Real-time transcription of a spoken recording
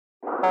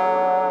So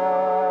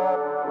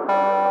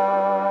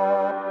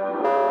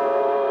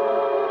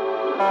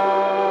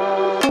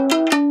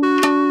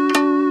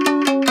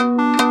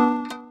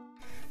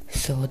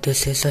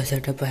this is the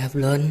setup I have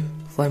learned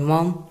for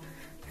mom.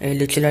 A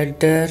little light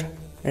there,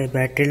 a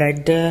battery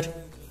light there,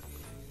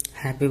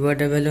 happy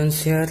birthday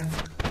balloons here,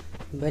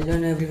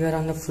 balloon everywhere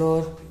on the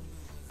floor,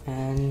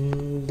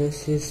 and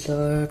this is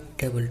the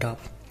tabletop.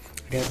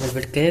 Red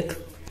velvet cake,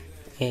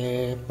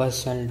 a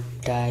personal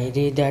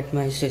diary that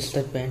my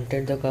sister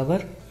painted the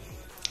cover,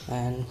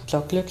 and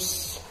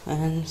chocolates,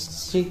 and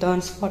she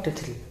turns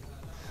 43.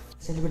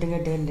 Celebrating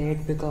a day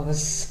late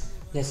because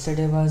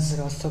yesterday was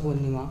Rasa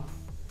Purnima.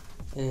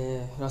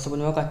 Rasa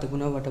Purnima, Kartik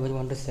Purnima, whatever you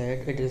want to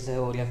say it is a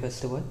Oriya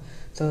festival.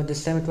 So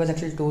this time it was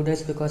actually 2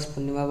 days because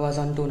Purnima was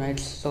on 2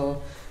 nights.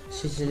 So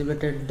she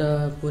celebrated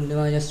the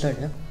Purnima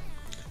yesterday.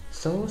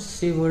 So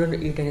she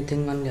wouldn't eat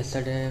anything on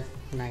yesterday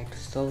night.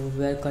 So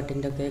we are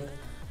cutting the cake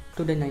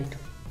today night.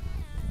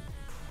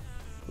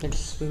 We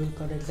will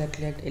cut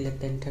exactly at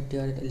 10:30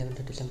 or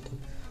 11:30 something.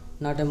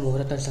 Not a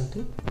muhurat or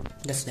something.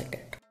 Just like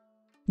that.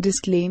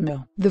 Disclaimer: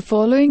 the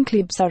following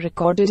clips are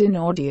recorded in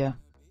audio.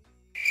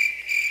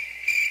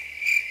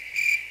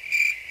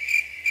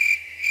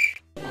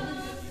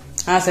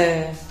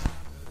 Say.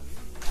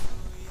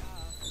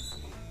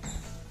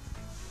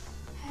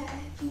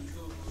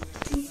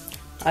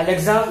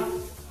 Alexa,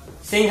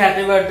 sing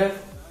happy birthday.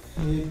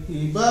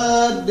 Happy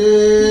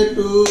birthday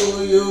to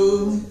you.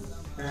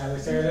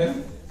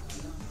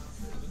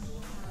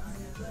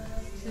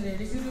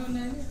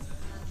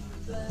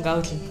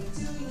 Gauchi.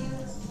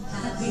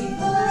 Happy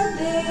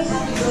birthday,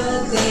 happy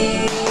birthday,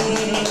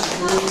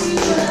 happy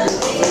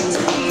birthday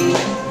to you.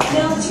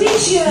 Now 3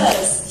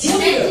 cheers. Here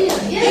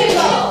we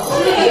go.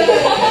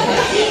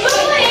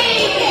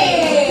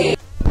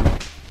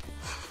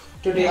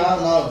 Today I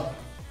love.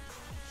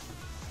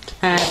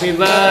 Happy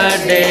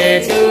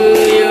birthday to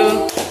you.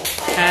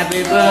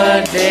 Happy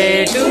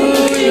birthday to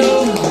you.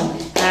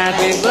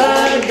 Happy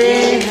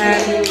birthday,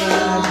 happy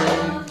birthday.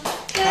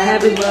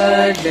 Happy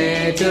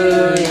birthday to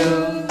you.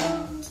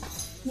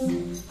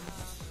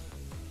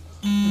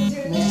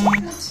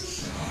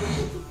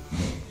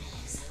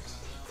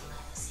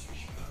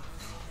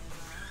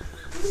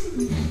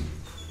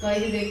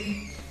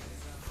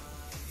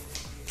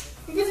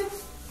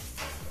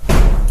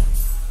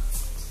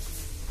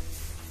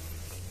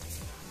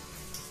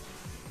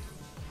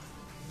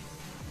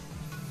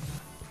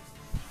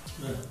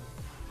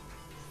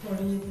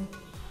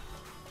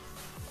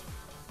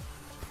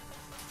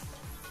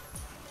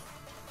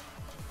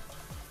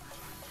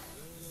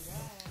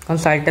 हम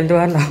side time तो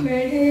ना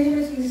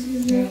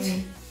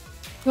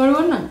छोड़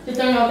बोल ना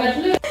कितना काट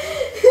ले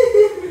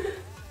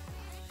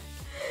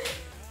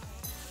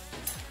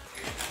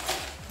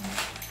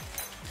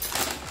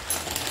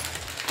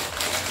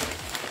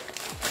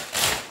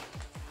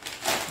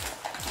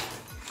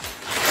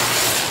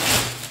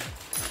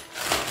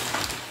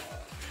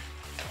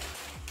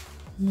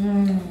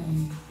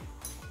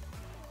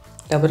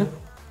क्या बोल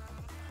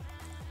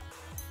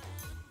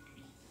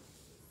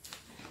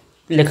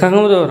लिखा मैं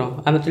तो रहा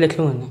आम तो लिख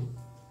लूँगा ना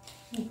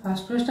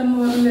फास्ट फास्ट हम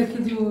वाला लिखी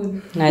थी वो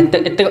ना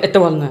इतना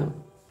बोल ना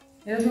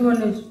ये तो बोल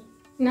नहीं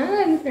ना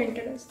इन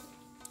प्रिंटेड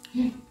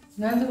है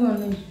ना तो बोल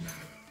नहीं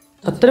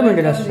 17 मिनट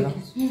रास्ता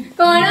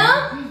कौन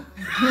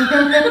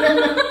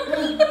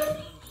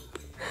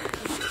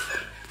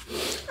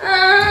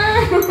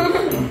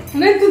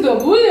नहीं तू तो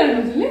भूल जाना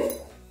चले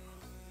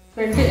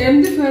प्रिंटेड एम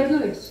दी फाइल तो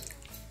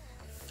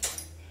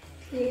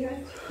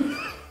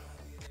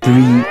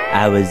 3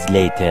 hours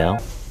later.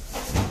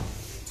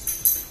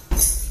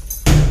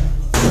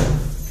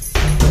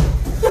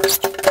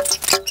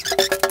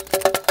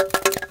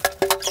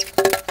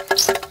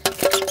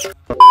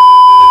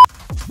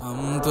 हम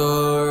तो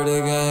उड़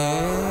गए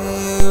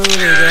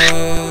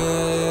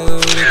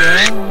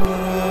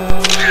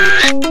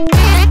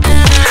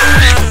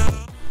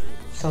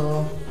So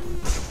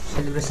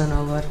celebration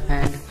over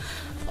and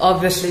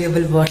obviously you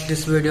will watch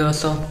this video.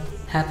 So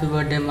happy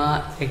birthday ma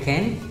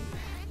again.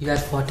 You are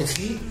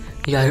 43.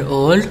 You are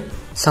old.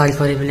 Sorry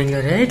for revealing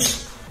your age.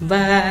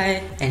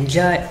 Bye.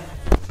 Enjoy.